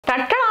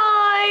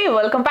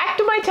Welcome back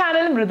to my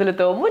channel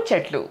మృదులతో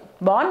ముచ్చట్లు.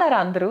 బాగున్నారా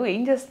అందరూ?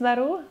 ఏం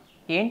చేస్తున్నారు?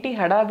 ఏంటి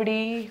హడావిడి?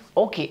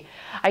 ఓకే,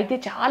 అయితే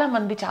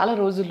చాలామంది చాలా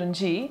రోజుల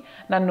నుంచి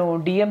నన్ను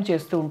డిఎం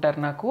చేస్తూ ఉంటారు.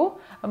 నాకు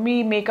మీ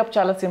మేకప్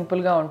చాలా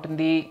సింపుల్గా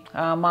ఉంటుంది,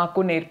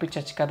 మాకు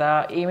నేర్పించచ్చు కదా,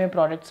 ఏమేమి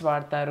ప్రోడక్ట్స్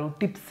వాడతారు,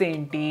 టిప్స్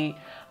ఏంటి,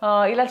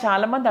 ఇలా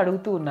చాలామంది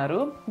అడుగుతూ ఉన్నారు.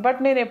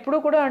 బట్ నేను ఎప్పుడు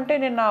కూడా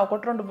నేను నా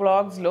 1-2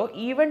 బ్లాగ్స్లో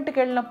ఈవెంట్కి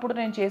వెళ్ళినప్పుడు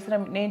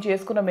నేను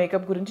చేసుకున్న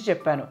మేకప్ గురించి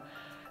చెప్పాను.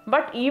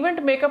 బట్ ఈవెంట్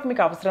మేకప్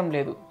మీకు అవసరం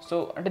లేదు. సో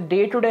డే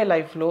టు డే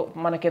లైఫ్లో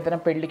మనకి ఏదైనా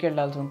పెళ్ళికి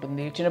వెళ్ళాల్సి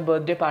ఉంటుంది, చిన్న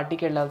బర్త్డే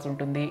పార్టీకి వెళ్ళాల్సి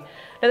ఉంటుంది,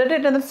 లేదంటే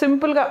ఏదైనా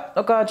సింపుల్గా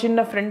ఒక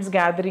చిన్న ఫ్రెండ్స్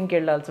గ్యాదరింగ్కి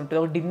వెళ్ళాల్సి ఉంటుంది,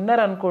 ఒక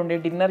డిన్నర్ అనుకోండి,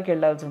 డిన్నర్కి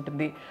వెళ్ళాల్సి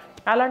ఉంటుంది.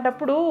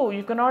 అలాంటప్పుడు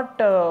you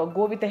cannot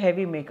go with a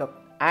heavy makeup.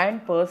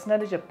 And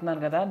personally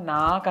చెప్తున్నాను కదా,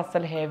 నాకు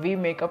అసలు హెవీ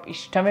మేకప్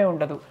ఇష్టమే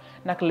ఉండదు.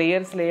 నాకు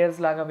లేయర్స్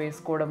లాగా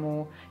వేసుకోవడము,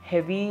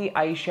 హెవీ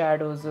ఐ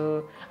షాడోస్,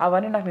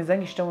 అవన్నీ నాకు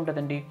నిజంగా ఇష్టం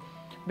ఉంటుందండి.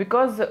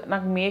 బికాజ్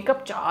నాకు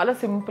మేకప్ చాలా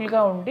సింపుల్గా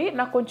ఉండి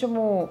నాకు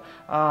కొంచెము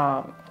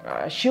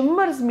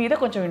షిమ్మర్స్ మీద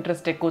కొంచెం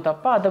ఇంట్రెస్ట్ ఎక్కువ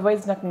తప్ప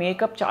అదర్వైజ్ నాకు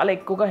మేకప్ చాలా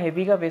ఎక్కువగా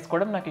హెవీగా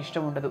వేసుకోవడం నాకు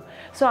ఇష్టం ఉండదు.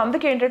 సో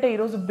అందుకే ఏంటంటే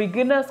ఈరోజు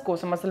బిగినర్స్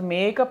కోసం, అసలు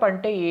మేకప్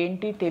అంటే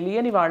ఏంటి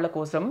తెలియని వాళ్ళ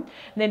కోసం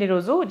నేను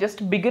ఈరోజు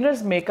జస్ట్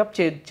బిగినర్స్ మేకప్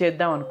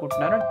చేద్దాం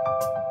అనుకుంటున్నాను.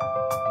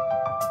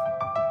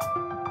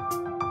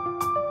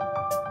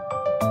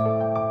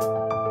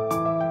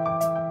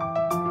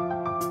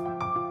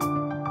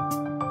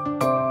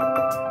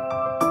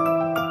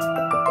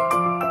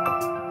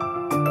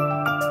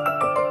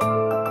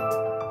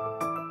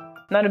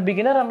 నన్ను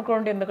బిగినర్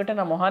అనుకోండి, ఎందుకంటే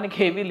నా మొహానికి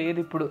ఏవీ లేదు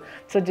ఇప్పుడు.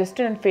 సో జస్ట్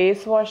నేను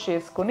ఫేస్ వాష్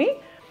చేసుకుని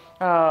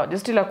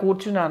జస్ట్ ఇలా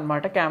కూర్చున్నాను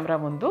అనమాట కెమెరా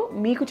ముందు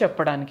మీకు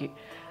చెప్పడానికి.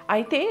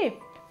 అయితే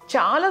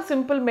చాలా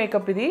సింపుల్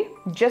మేకప్ ఇది.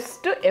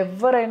 జస్ట్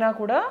ఎవరైనా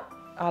కూడా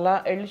అలా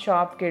వెళ్ళి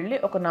షాప్కి వెళ్ళి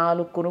ఒక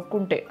 4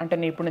 కొనుక్కుంటే, అంటే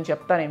నేను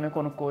చెప్తాను ఏమేమి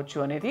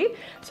కొనుక్కోవచ్చు అనేది.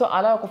 సో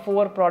అలా ఒక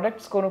 4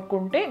 ప్రోడక్ట్స్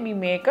కొనుక్కుంటే మీ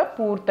మేకప్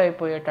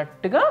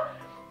పూర్తయిపోయేటట్టుగా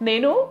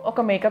నేను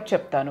ఒక మేకప్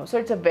చెప్తాను. So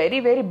it's a very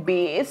very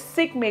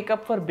basic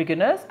makeup for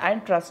beginners.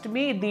 And trust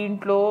me,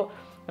 దీంట్లో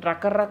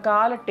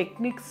రకరకాల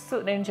టెక్నిక్స్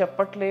నేను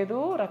చెప్పట్లేదు,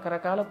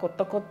 రకరకాల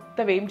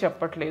కొత్తవి ఏం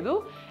చెప్పట్లేదు.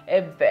 A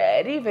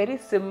very very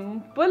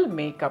simple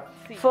makeup.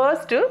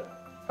 First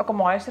ఒక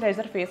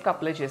మాయిశ్చరైజర్ ఫేస్కి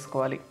అప్లై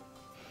చేసుకోవాలి.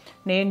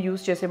 నేను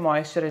యూజ్ చేసే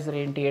మాయిశ్చరైజర్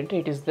ఏంటి అంటే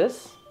it is this.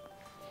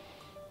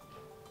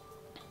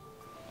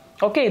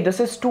 Okay,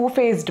 this is 2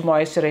 phased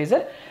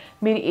moisturiser.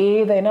 మీరు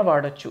ఏదైనా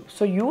వాడచ్చు.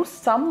 So use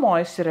some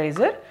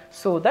moisturiser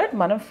so that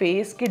మనం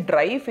ఫేస్కి,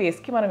 డ్రై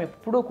ఫేస్కి మనం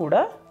ఎప్పుడూ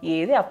కూడా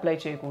ఏది అప్లై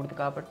చేయకూడదు.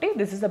 కాబట్టి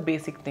this is the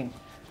basic thing.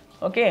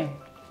 Okay,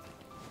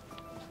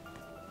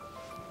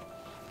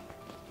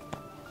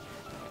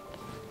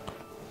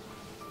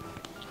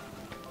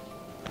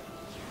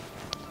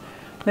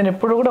 నేను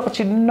ఎప్పుడు కూడా ఒక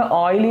చిన్న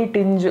ఆయిలీ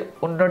టింజ్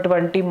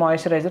ఉన్నటువంటి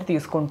మాయిశ్చరైజర్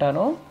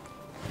తీసుకుంటాను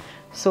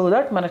సో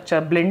దట్ మనకు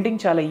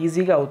బ్లెండింగ్ చాలా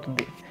ఈజీగా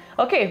అవుతుంది.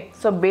 ఓకే,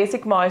 సో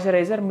బేసిక్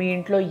మాయిశ్చరైజర్ మీ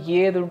ఇంట్లో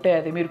ఏది ఉంటే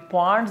అది. మీరు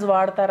పాండ్స్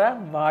వాడతారా,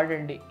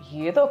 వాడండి,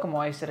 ఏదో ఒక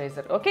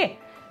మాయిశ్చరైజర్. ఓకే,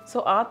 సో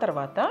ఆ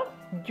తర్వాత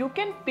you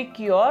can pick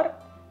your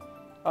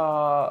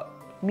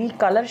me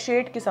colour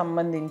షేడ్కి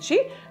సంబంధించి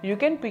you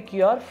can pick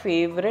your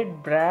favourite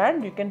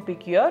brand, you can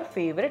pick your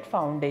favourite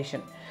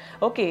foundation.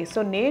 Okay, so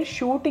నేను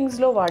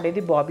షూటింగ్స్లో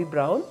వాడేది బాబీ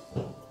బ్రౌన్.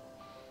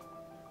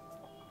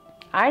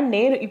 అండ్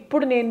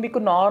నేను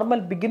మీకు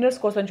నార్మల్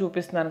బిగినర్స్ కోసం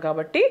చూపిస్తున్నాను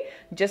కాబట్టి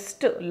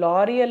జస్ట్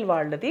లారియల్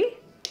వాళ్ళది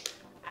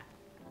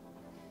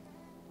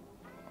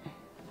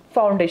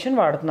ఫౌండేషన్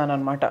వాడుతున్నాను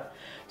అనమాట.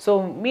 సో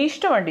మీ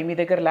ఇష్టం అండి, మీ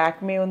దగ్గర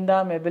లాక్మే ఉందా,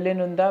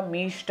 మెబిలిన్ ఉందా,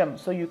 మీ ఇష్టం.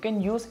 So you can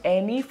use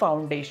any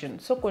foundation.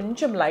 So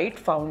కొంచెం లైట్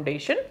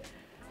ఫౌండేషన్,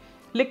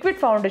 లిక్విడ్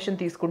ఫౌండేషన్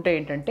తీసుకుంటే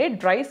ఏంటంటే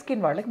డ్రై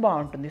స్కిన్ వాళ్ళకి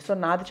బాగుంటుంది. సో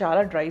నాది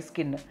చాలా డ్రై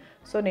స్కిన్.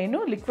 సో నేను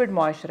లిక్విడ్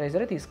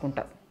మాయిశ్చరైజర్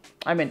తీసుకుంటా,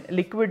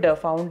 లిక్విడ్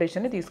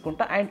ఫౌండేషన్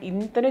తీసుకుంటా. అండ్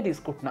ఇంతనే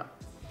తీసుకుంటున్నా,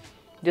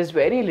 జస్ట్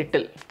వెరీ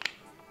లిటిల్.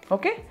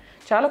 ఓకే,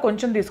 చాలా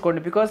కొంచెం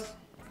తీసుకోండి బికాస్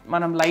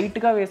మనం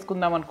లైట్గా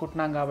వేసుకుందాం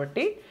అనుకుంటున్నాం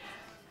కాబట్టి.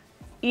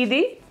 ఇది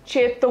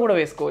చేత్తో కూడా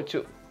వేసుకోవచ్చు,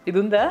 ఇది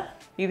ఉందా,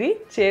 ఇది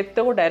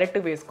చేత్తో కూడా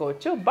డైరెక్ట్గా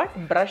వేసుకోవచ్చు. బట్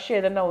బ్రష్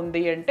ఏదైనా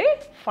ఉంది అంటే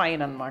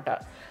ఫైన్ అనమాట.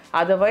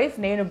 అదర్వైజ్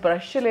నేను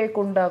బ్రష్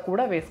లేకుండా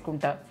కూడా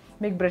వేసుకుంటా.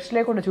 మీకు బ్రష్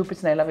లేకుండా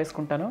చూపించిన ఎలా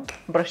వేసుకుంటాను,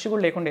 బ్రష్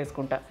కూడా లేకుండా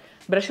వేసుకుంటా.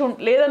 బ్రష్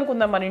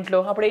లేదనుకుందాం మన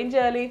ఇంట్లో, అప్పుడు ఏం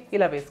చేయాలి,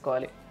 ఇలా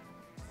వేసుకోవాలి.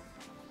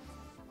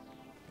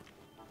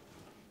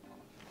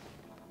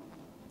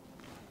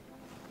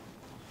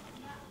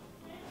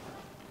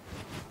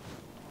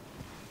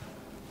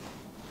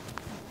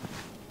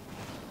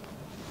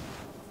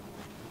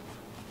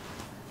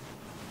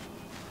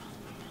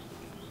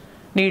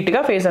 నీట్గా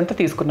ఫేస్ అంతా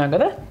తీసుకున్నాం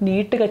కదా,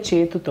 నీట్గా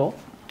చేతితో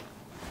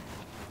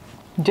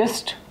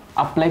జస్ట్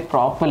అప్లై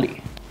ప్రాపర్లీ.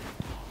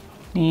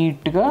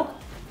 నీట్గా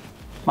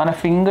మన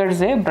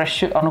ఫింగర్సే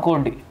బ్రష్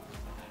అనుకోండి.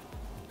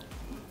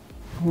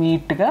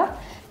 నీట్గా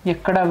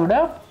ఎక్కడ కూడా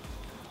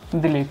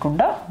ఇది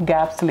లేకుండా,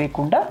 గ్యాప్స్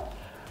లేకుండా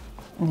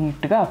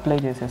నీట్గా అప్లై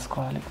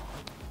చేసేసుకోవాలి.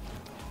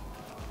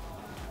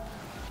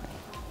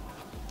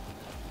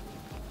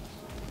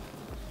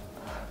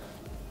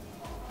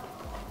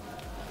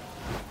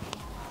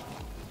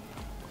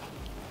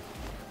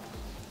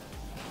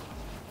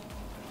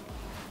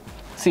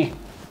 See,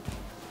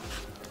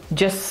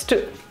 just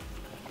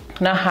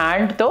నా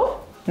హ్యాండ్తో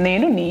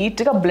నేను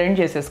నీట్గా blend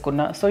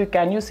చేసేసుకున్నా. So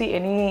can you see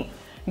any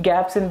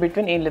gaps in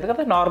between? ఏం లేదు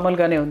కదా,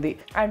 నార్మల్గానే ఉంది.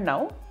 And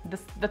now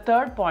the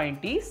third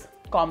point is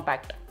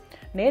compact.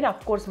 నేను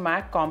అఫ్కోర్స్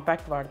మ్యాక్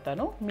కాంపాక్ట్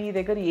వాడతాను. మీ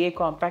దగ్గర ఏ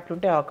కాంపాక్ట్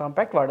ఉంటే ఆ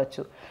కాంపాక్ట్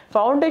వాడచ్చు.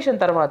 ఫౌండేషన్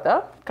తర్వాత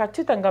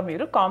ఖచ్చితంగా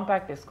మీరు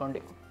కాంపాక్ట్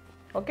వేసుకోండి.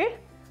 ఓకే,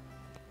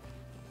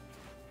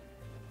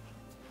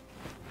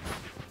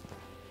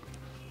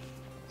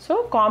 సో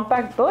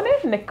కాంపాక్ట్తోనే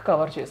నెక్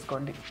కవర్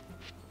చేసుకోండి.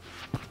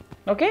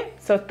 Okay,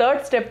 so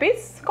third step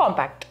is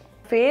compact.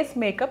 Face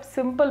makeup,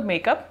 simple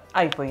makeup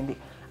అయిపోయింది.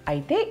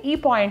 అయితే ఈ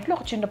పాయింట్లో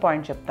ఒక చిన్న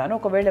పాయింట్ చెప్తాను.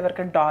 ఒకవేళ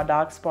ఎవరికైనా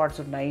డార్క్ స్పాట్స్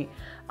ఉన్నాయి,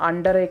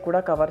 అండర్ ఐ కూడా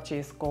కవర్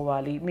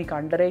చేసుకోవాలి, మీకు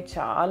అండర్ ఐ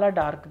చాలా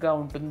డార్క్గా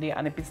ఉంటుంది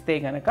అనిపిస్తే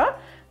కనుక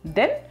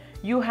then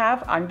you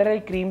have under eye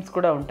creams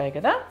కూడా ఉంటాయి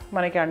కదా,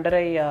 మనకి అండర్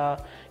ఐ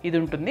ఇది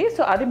ఉంటుంది.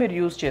 సో అది మీరు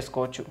యూజ్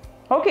చేసుకోవచ్చు.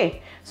 ఓకే,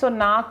 సో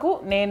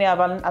నేను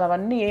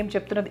అవన్నీ ఏం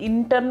చెప్తున్నది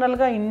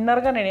ఇంటర్నల్గా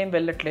ఇన్నర్గా నేనేం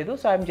వెళ్ళట్లేదు.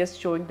 So I'm just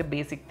showing the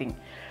basic thing.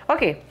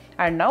 Okay,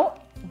 and now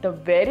the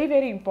very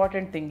very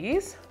important thing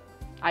is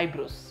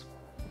eyebrows.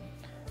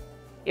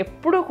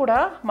 ఎప్పుడు కూడా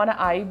మన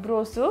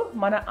ఐబ్రోస్,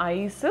 మన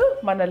ఐస్,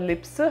 మన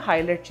లిప్స్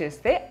హైలైట్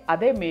చేస్తే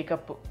అదే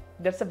makeup.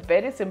 That's a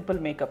very simple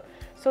makeup.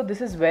 So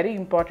this is very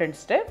important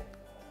step,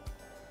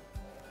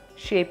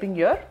 shaping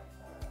your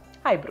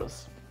eyebrows.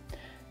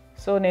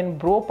 So నేను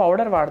bro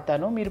powder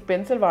వాడతాను. మీరు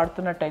పెన్సిల్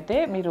వాడుతున్నట్టయితే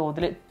మీరు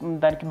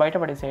దానికి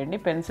బయటపడేసేయండి.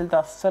 పెన్సిల్తో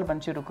అస్సలు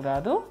మంచి రుక్కు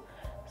రాదు.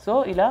 సో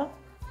ఇలా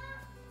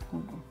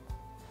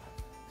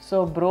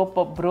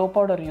బ్రో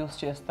పౌడర్ యూస్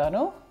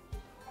చేస్తాను.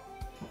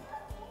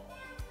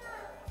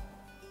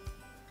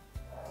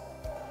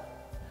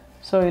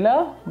 సో ఇలా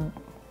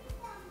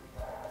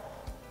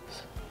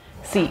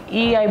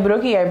ఈ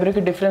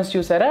ఐబ్రోకి డిఫరెన్స్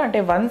చూసారా? అంటే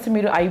వన్స్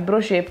మీరు ఐబ్రో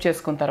షేప్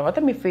చేసుకున్న తర్వాత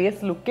మీ ఫేస్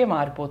లుక్కే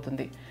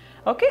మారిపోతుంది.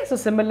 Okay, so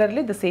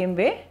similarly the same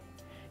way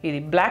ఇది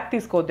బ్లాక్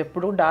తీసుకోవద్దు,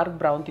 ఎప్పుడు డార్క్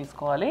బ్రౌన్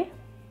తీసుకోవాలి.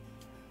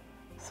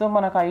 సో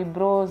మనకు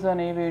ఐబ్రోస్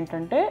అనేవి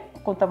ఏంటంటే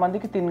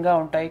కొంతమందికి థిన్గా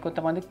ఉంటాయి,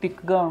 కొంతమందికి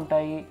థిక్గా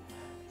ఉంటాయి.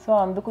 సో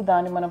అందుకు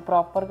దాన్ని మనం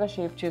ప్రాపర్గా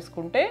షేప్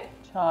చేసుకుంటే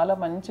చాలా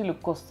మంచి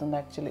లుక్ వస్తుంది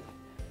యాక్చువల్లీ.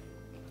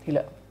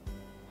 ఇలా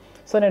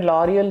సో నేను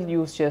లారియల్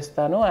యూస్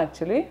చేస్తాను.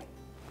 యాక్చువల్లీ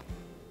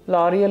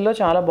లారియల్లో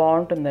చాలా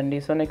బాగుంటుందండి.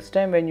 So next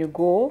time when you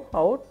go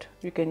out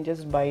you can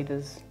just by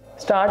this.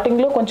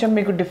 స్టార్టింగ్లో కొంచెం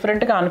మీకు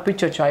డిఫరెంట్గా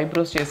అనిపించవచ్చు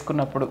ఐబ్రోస్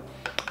చేసుకున్నప్పుడు,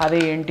 అదే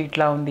ఏంటి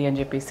ఇట్లా ఉంది అని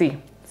చెప్పేసి.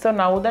 సో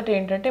నౌ దట్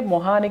ఏంటంటే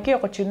మొహానికి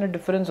ఒక చిన్న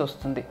డిఫరెన్స్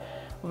వస్తుంది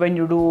వెన్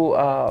యూ డూ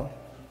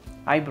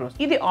ఐబ్రోస్.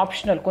 ఇది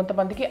ఆప్షనల్.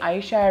 కొంతమందికి ఐ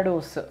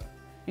షాడోస్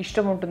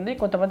ఇష్టం ఉంటుంది,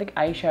 కొంతమందికి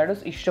ఐ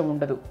షాడోస్ ఇష్టం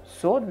ఉండదు.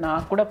 సో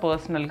నాకు కూడా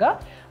పర్సనల్గా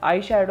ఐ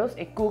షాడోస్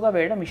ఎక్కువగా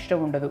వేయడం ఇష్టం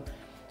ఉండదు.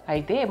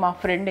 అయితే మా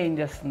ఫ్రెండ్ ఏం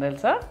చేస్తుంది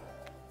తెలుసా,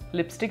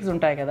 లిప్స్టిక్స్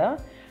ఉంటాయి కదా,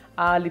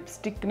 ఆ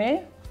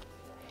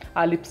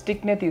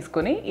లిప్స్టిక్నే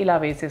తీసుకొని ఇలా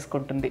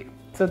వేసేసుకుంటుంది.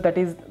 So that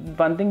is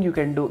one thing you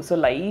can do. So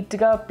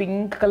లైట్గా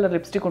పింక్ కలర్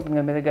లిప్స్టిక్ ఉంటుంది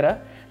కదా మీ దగ్గర,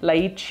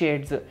 లైట్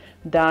షేడ్స్,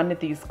 దాన్ని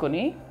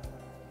తీసుకొని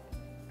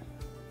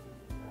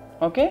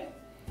ఓకే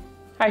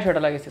ఐ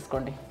షాడో లాగా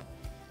వేసేసుకోండి.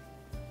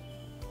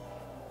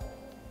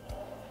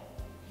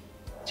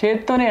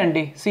 చేత్తోనే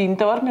అండి. సో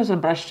ఇంతవరకు నేను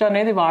అసలు బ్రష్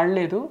అనేది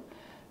వాడలేదు,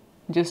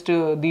 జస్ట్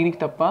దీనికి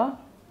తప్ప.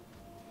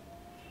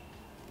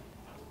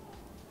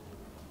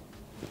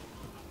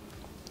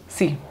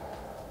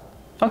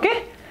 ఓకే,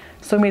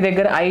 సో మీ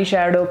దగ్గర ఐ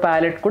షాడో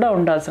ప్యాలెట్ కూడా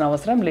ఉండాల్సిన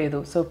అవసరం లేదు.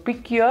 So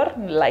pick your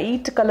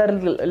light colour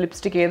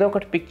lipstick ఏదో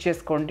ఒకటి పిక్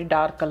చేసుకోండి,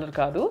 డార్క్ కలర్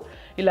కాదు.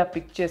 ఇలా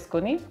పిక్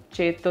చేసుకొని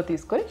చేత్తో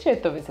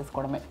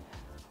వేసేసుకోవడమే.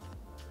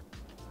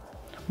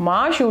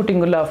 మా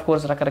షూటింగుల్లో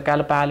ఆఫ్కోర్స్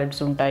రకరకాల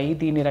ప్యాలెట్స్ ఉంటాయి,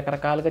 దీన్ని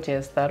రకరకాలుగా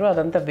చేస్తారు,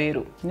 అదంతా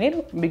వేరు. నేను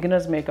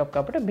బిగినర్స్ మేకప్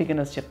కాబట్టి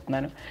బిగినర్స్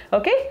చెప్తున్నాను.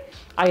 Okay,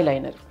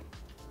 eyeliner.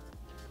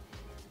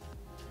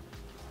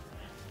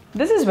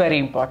 This is very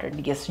important.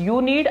 Yes, you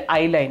need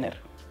eyeliner.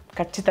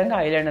 ఖచ్చితంగా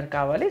ఐలైనర్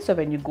కావాలి. So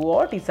when you go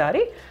out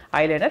ఈసారి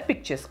ఐలైనర్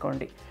పిక్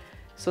చేసుకోండి.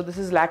 So this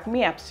is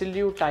Lakme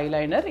absolute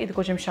eyeliner. ఇది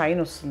కొంచెం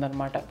షైన్ వస్తుంది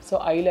అనమాట. సో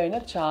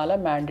ఐలైనర్ చాలా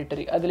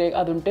మ్యాండేటరీ.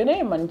 అది ఉంటేనే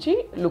మంచి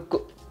లుక్.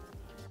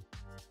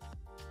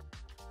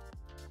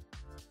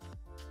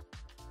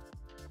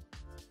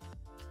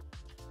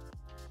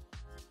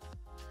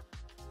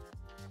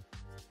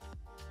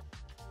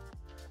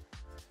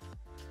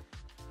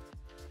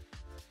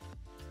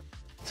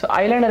 సో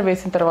ఐలైనర్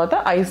వేసిన తర్వాత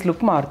ఐస్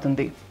లుక్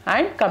మారుతుంది.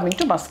 And coming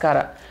to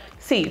mascara.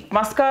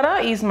 Mascara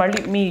is మళ్ళీ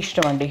మీ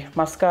ఇష్టం అండి.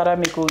 మస్కారా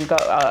మీకు ఇంకా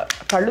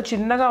కళ్ళు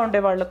చిన్నగా ఉండే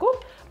వాళ్ళకు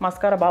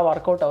మస్కారా బాగా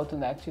వర్కౌట్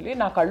అవుతుంది. యాక్చువల్లీ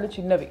నా కళ్ళు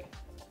చిన్నవి.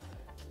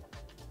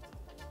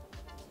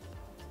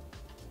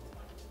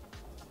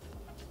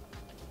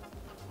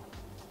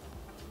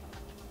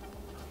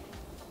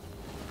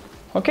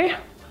 ఓకే,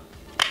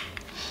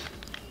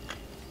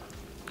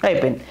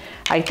 అయిపోయింది.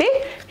 అయితే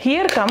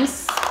here comes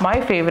my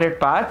favourite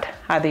part.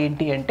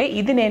 అదేంటి అంటే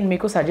ఇది నేను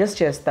మీకు సజెస్ట్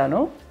చేస్తాను.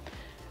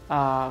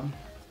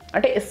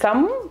 అంటే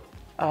సమ్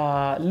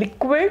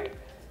లిక్విడ్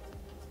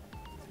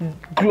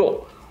గ్లో.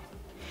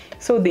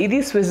 సో ఇది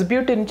స్విస్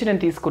బ్యూటీ నుంచి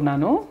నేను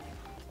తీసుకున్నాను.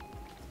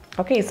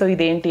 ఓకే, సో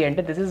ఇదేంటి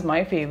అంటే this is my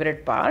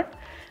favourite part.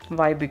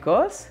 Why?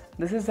 Because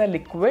this is a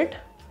liquid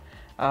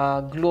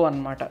glow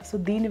అనమాట. సో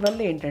దీనివల్ల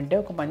ఏంటంటే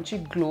ఒక మంచి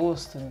గ్లో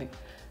వస్తుంది.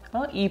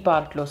 ఈ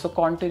పార్ట్లో, సో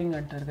కాంటూరింగ్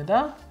అంటారు కదా,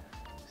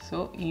 సో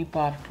ఈ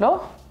పార్ట్లో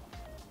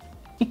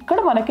ఇక్కడ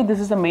మనకి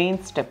this is the main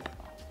step.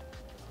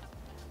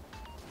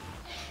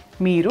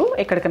 మీరు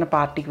ఎక్కడికైనా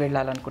పార్టీకి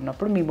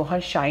వెళ్ళాలనుకున్నప్పుడు మీ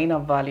మొహం షైన్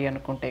అవ్వాలి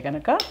అనుకుంటే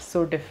కనుక సో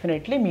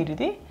డెఫినెట్లీ మీరు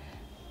ఇది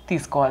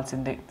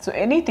తీసుకోవాల్సిందే. సో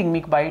ఎనీథింగ్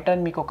మీకు బయట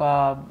మీకు ఒక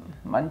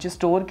మంచి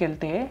స్టోర్కి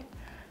వెళ్తే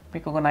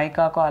మీకు ఒక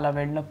నైకాకో అలా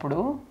వెళ్ళినప్పుడు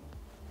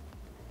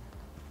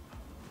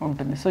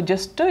ఉంటుంది. సో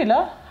జస్ట్ ఇలా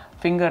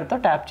ఫింగర్తో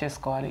ట్యాప్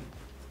చేసుకోవాలి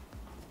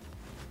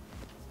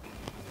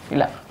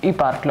ఇలా ఈ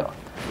పార్ట్లో.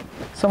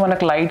 సో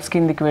మనకు లైట్స్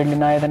కిందికి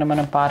వెళ్ళినా ఏదైనా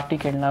మనం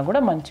పార్టీకి వెళ్ళినా కూడా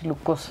మంచి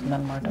లుక్ వస్తుంది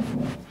అనమాట.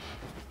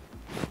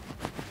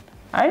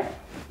 And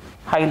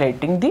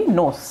highlighting the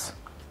nose.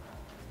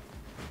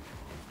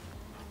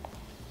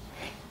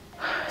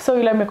 So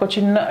ఇలా మీకు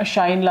చిన్న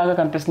షైన్ లాగా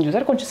కనిపిస్తుంది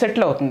చూసారు, కొంచెం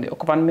సెటిల్ అవుతుంది,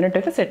 ఒక 1 minute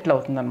అయితే సెటిల్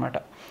అవుతుంది అనమాట.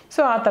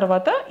 సో ఆ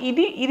తర్వాత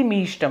ఇది మీ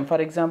ఇష్టం.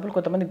 ఫర్ ఎగ్జాంపుల్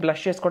కొంతమందికి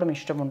బ్లష్ చేసుకోవడం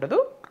ఇష్టం ఉండదు,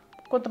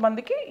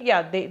 కొంతమందికి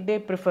దే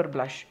ప్రిఫర్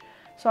బ్లష్.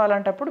 సో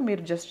అలాంటప్పుడు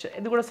మీరు జస్ట్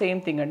ఇది కూడా సేమ్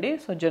థింగ్ అండి.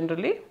 సో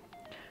జనరల్లీ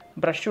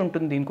బ్రష్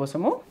ఉంటుంది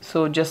దీనికోసము. సో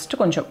జస్ట్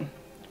కొంచెం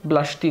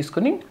బ్లష్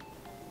తీసుకుని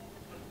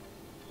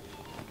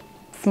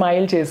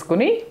స్మైల్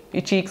చేసుకుని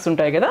ఈ చీక్స్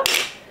ఉంటాయి కదా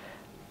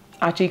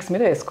ఆ చీక్స్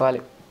మీద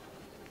వేసుకోవాలి.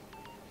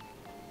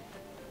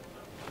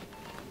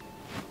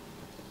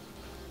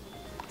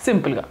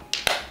 సింపుల్గా.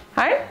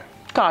 అండ్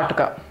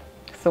కాటుక.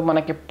 సో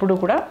మనకెప్పుడు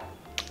కూడా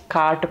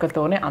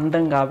కాటుకతోనే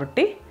అందం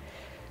కాబట్టి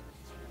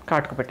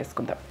కాటుక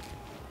పెట్టేసుకుందాం.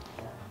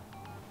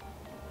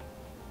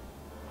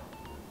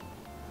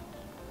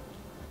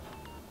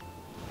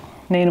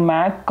 నేను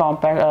మ్యాక్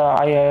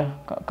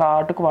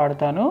కాటుక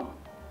వాడతాను.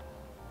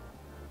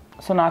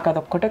 సో నాకు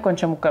అదొక్కటే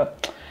కొంచెం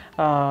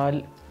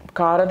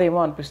కారదేమో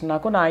అనిపిస్తుంది.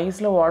 నాకు నా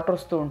ఐస్లో వాటర్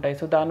వస్తూ ఉంటాయి.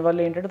 సో దానివల్ల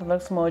ఏంటంటే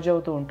తొందరగా స్మర్జ్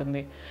అవుతూ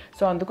ఉంటుంది.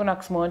 సో అందుకు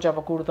నాకు స్మర్జ్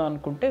అవ్వకూడదు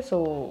అనుకుంటే సో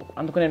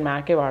అందుకు నేను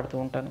మ్యాకే వాడుతూ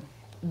ఉంటాను.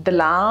 The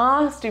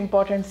last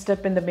important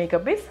step in the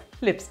makeup is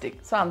lipstick.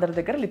 So అందరి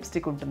దగ్గర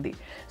లిప్స్టిక్ ఉంటుంది.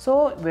 So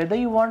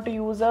whether you want to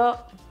use a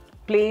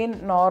plain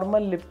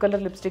normal lip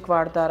colour lipstick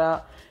వాడతారా,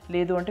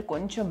 లేదు అంటే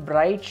కొంచెం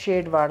బ్రైట్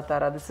షేడ్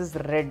వాడతారా. This is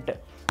red.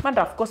 మన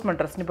అఫ్కోర్స్ మన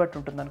డ్రెస్ని బట్టి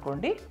ఉంటుంది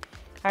అనుకోండి.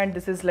 And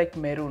this is like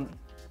maroon.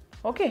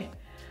 Okay,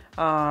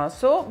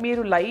 so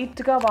మీరు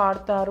లైట్గా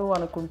వాడతారు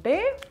అనుకుంటే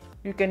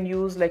you can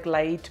use like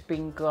light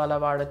pink అలా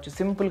వాడచ్చు.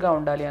 సింపుల్గా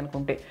ఉండాలి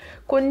అనుకుంటే,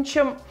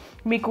 కొంచెం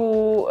మీకు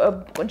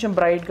కొంచెం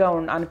బ్రైట్గా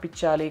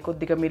అనిపించాలి,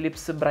 కొద్దిగా మీ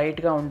లిప్స్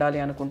బ్రైట్గా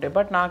ఉండాలి అనుకుంటే.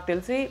 బట్ నాకు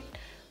తెలిసి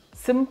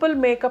సింపుల్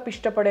మేకప్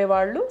ఇష్టపడే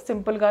వాళ్ళు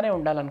సింపుల్గానే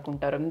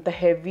ఉండాలనుకుంటారు, ఇంత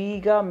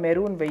హెవీగా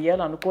మెరూన్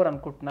వెయ్యాలనుకోరు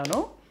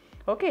అనుకుంటున్నాను.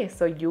 Okay,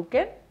 so you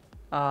can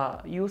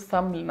use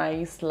some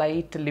nice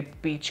light lip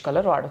peach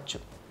colour వాడచ్చు.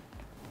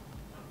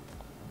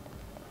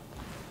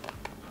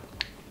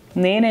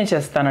 నేనేం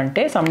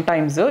చేస్తానంటే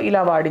సమ్టైమ్స్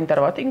ఇలా వాడిన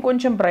తర్వాత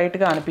ఇంకొంచెం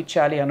బ్రైట్గా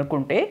అనిపించాలి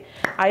అనుకుంటే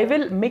I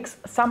will mix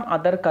some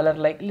other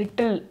colour like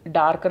little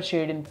darker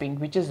shade in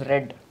pink which is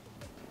red.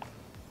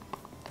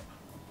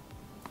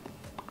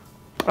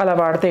 అలా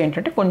వాడితే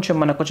ఏంటంటే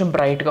మనకు కొంచెం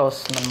బ్రైట్గా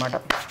వస్తుంది అనమాట.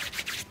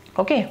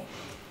 ఓకే,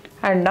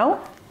 అండ్ నౌ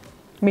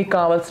మీకు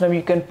కావాల్సినవి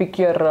you can pick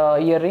your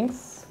ear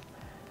rings.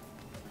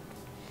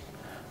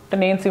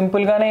 నేను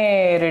సింపుల్గానే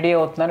రెడీ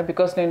అవుతున్నాను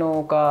బికాస్ నేను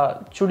ఒక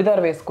చుడిదార్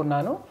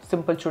వేసుకున్నాను,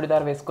 సింపుల్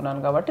చుడిదార్ వేసుకున్నాను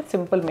కాబట్టి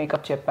సింపుల్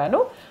మేకప్ చెప్పాను,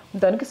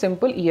 దానికి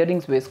సింపుల్ ఇయర్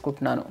రింగ్స్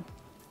వేసుకుంటున్నాను.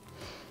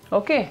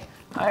 ఓకే,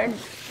 అండ్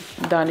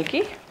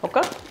దానికి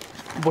ఒక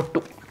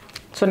బొట్టు.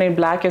 సో నేను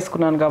బ్లాక్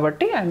వేసుకున్నాను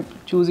కాబట్టి I'm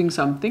choosing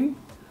something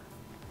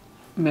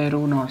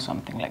maroon or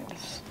something like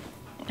this.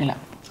 ఇలా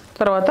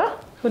తర్వాత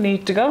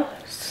నీట్గా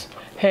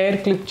హెయిర్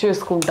క్లిప్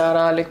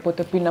చేసుకుంటారా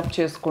లేకపోతే పిన్అప్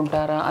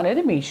చేసుకుంటారా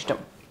అనేది మీ ఇష్టం.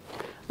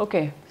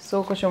 ఓకే, సో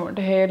కొంచెం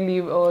అంటే హెయిర్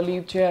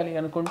లీవ్ చేయాలి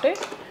అనుకుంటే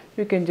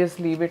you can just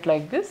leave it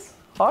like this,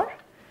 are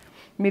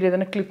మీరు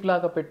ఏదైనా క్లిప్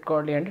లాగా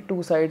పెట్టుకోవాలి అంటే 2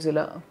 sides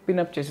ఇలా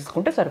పిన్అప్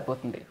చేసేసుకుంటే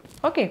సరిపోతుంది.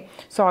 ఓకే,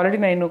 సో ఆల్రెడీ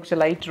నేను కొంచెం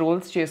లైట్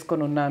రోల్స్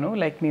చేసుకొని ఉన్నాను,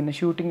 లైక్ నేను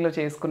షూటింగ్లో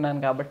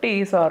చేసుకున్నాను కాబట్టి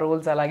సో ఆ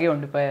రోల్స్ అలాగే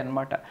ఉండిపోయాయి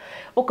అనమాట.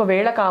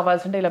 ఒకవేళ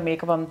కావాల్సింటే ఇలా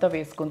మేకప్ అంతా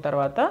వేసుకున్న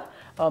తర్వాత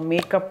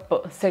మేకప్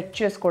సెట్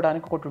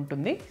చేసుకోవడానికి ఒకటి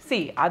ఉంటుంది.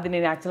 అది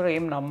నేను యాక్చువల్గా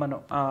ఏం నమ్మను.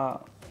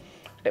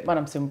 అంటే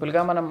మనం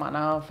సింపుల్గా మన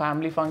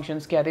ఫ్యామిలీ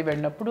ఫంక్షన్స్కి అది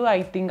వెళ్ళినప్పుడు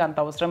ఐ థింక్ అంత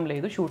అవసరం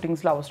లేదు,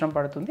 షూటింగ్స్లో అవసరం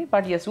పడుతుంది.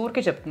 బట్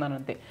ఊరికే చెప్తున్నాను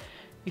అంతే.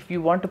 If you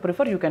want to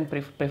prefer you can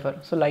prefer.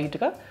 So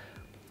లైట్గా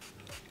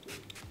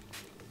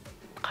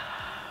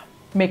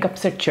మేకప్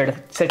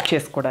సెట్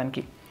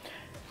చేసుకోవడానికి.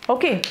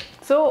 ఓకే,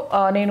 సో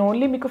నేను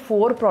ఓన్లీ మీకు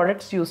 4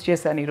 products యూస్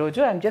చేశాను ఈరోజు.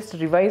 I'm just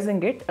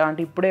revising it.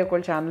 అంటే ఇప్పుడే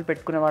ఒకవేళ ఛానల్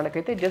పెట్టుకునే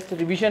వాళ్ళకైతే జస్ట్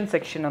రివిజన్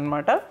సెక్షన్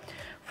అనమాట.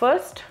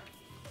 First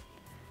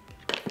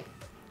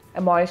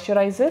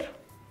moisturiser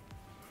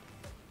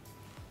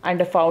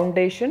and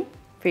foundation,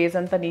 face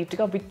అంతా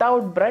నీట్గా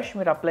వితౌట్ బ్రష్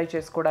మీరు అప్లై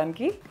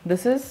చేసుకోవడానికి.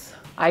 This is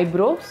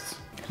eyebrows,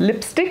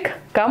 lipstick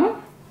come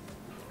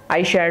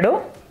eye shadow,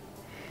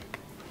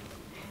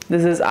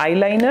 this is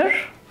eyeliner,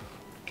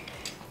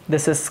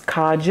 this is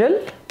Kajal,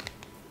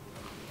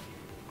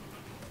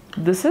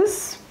 this is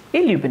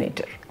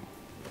illuminator.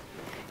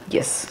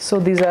 Yes, so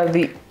these are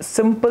the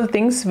simple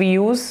things we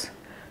use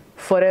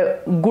for a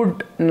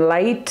good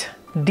light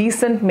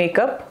decent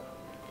makeup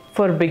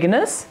for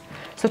beginners.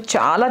 So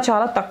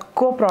చాలా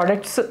తక్కువ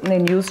products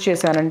నేను use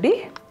చేశానండి.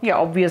 Yeah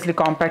obviously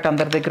compact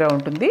అందరి దగ్గర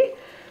ఉంటుంది.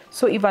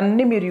 So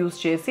ఇవన్నీ మీరు use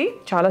చేసి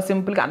చాలా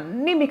సింపుల్గా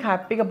అన్నీ మీకు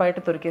హ్యాపీగా బయట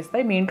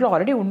దొరికేస్తాయి. మీ ఇంట్లో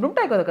ఆల్రెడీ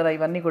ఉండుంటాయి కదా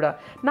ఇవన్నీ కూడా.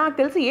 నాకు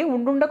తెలిసి ఏం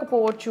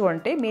ఉండుండకపోవచ్చు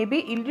అంటే మేబీ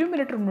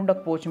ఇల్యూమినేటర్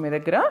ఉండుండకపోవచ్చు మీ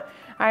దగ్గర,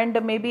 and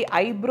maybe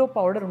eyebrow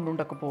powder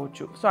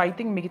ఉండుండకపోవచ్చు. So I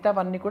think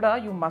మిగతావన్నీ కూడా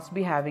you must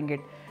be having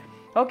it.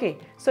 Okay,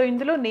 so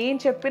ఇందులో నేను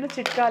చెప్పిన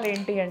చిట్కాలు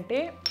ఏంటి అంటే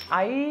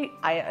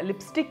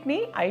లిప్స్టిక్ని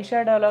ఐ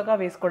షాడోలాగా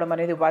వేసుకోవడం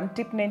అనేది 1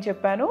 టిప్ నేను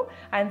చెప్పాను.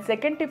 అండ్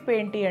సెకండ్ టిప్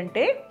ఏంటి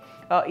అంటే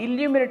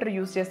ఇల్యూమినేటర్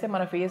యూస్ చేస్తే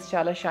మన ఫేస్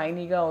చాలా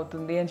షైనీగా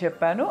అవుతుంది అని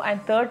చెప్పాను.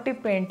 అండ్ థర్డ్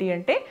టిప్ ఏంటి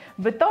అంటే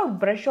without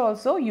brush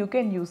also you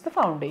can use the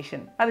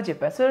foundation, అది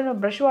చెప్పాను. సో నేను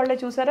బ్రష్ వాళ్ళే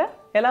చూసారా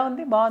ఎలా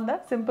ఉంది, బాగుందా,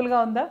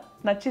 సింపుల్గా ఉందా,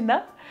 నచ్చిందా?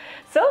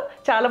 సో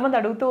చాలామంది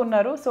అడుగుతూ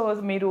ఉన్నారు, సో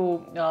మీరు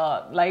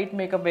లైట్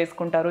మేకప్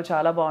వేసుకుంటారు,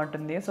 చాలా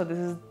బాగుంటుంది. So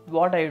this is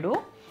what I do.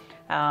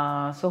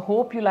 So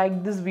hope you like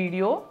this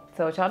video.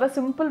 So చాలా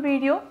simple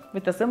video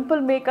with a simple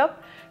makeup.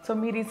 So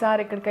మీరు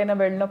ఈసారి ఎక్కడికైనా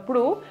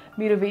వెళ్ళినప్పుడు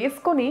మీరు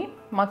వేసుకొని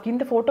మా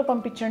కింద ఫోటో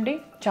పంపించండి,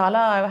 చాలా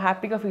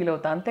హ్యాపీగా ఫీల్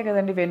అవుతా, అంతే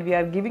కదండి. When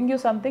we are giving you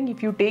something,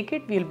 if you take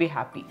it will be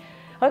happy.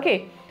 Okay,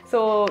 so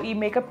ఈ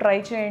మేకప్ ట్రై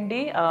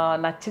చేయండి,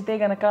 నచ్చితే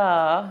కనుక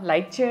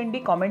లైక్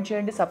చేయండి, కామెంట్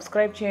చేయండి,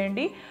 సబ్స్క్రైబ్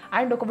చేయండి.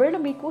 అండ్ ఒకవేళ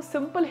మీకు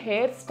సింపుల్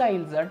హెయిర్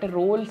స్టైల్స్ అంటే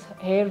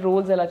హెయిర్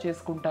రోల్స్ ఎలా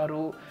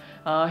చేసుకుంటారు,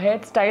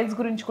 హెయిర్ స్టైల్స్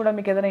గురించి కూడా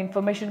మీకు ఏదైనా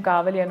ఇన్ఫర్మేషన్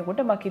కావాలి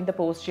అనుకుంటే మా కింద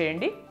పోస్ట్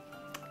చేయండి.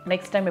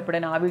 నెక్స్ట్ టైం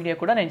ఎప్పుడైనా ఆ వీడియో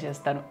కూడా నేను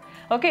చేస్తాను.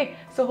 Okay,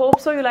 so hope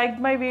so you like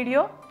my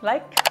video.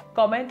 Like,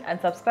 comment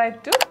and subscribe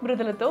to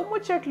మృదులతో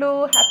ముచ్చట్లు.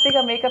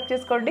 హ్యాపీగా మేకప్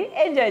చేసుకోండి,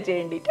 ఎంజాయ్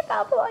చేయండి.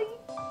 టాటా బాయ్.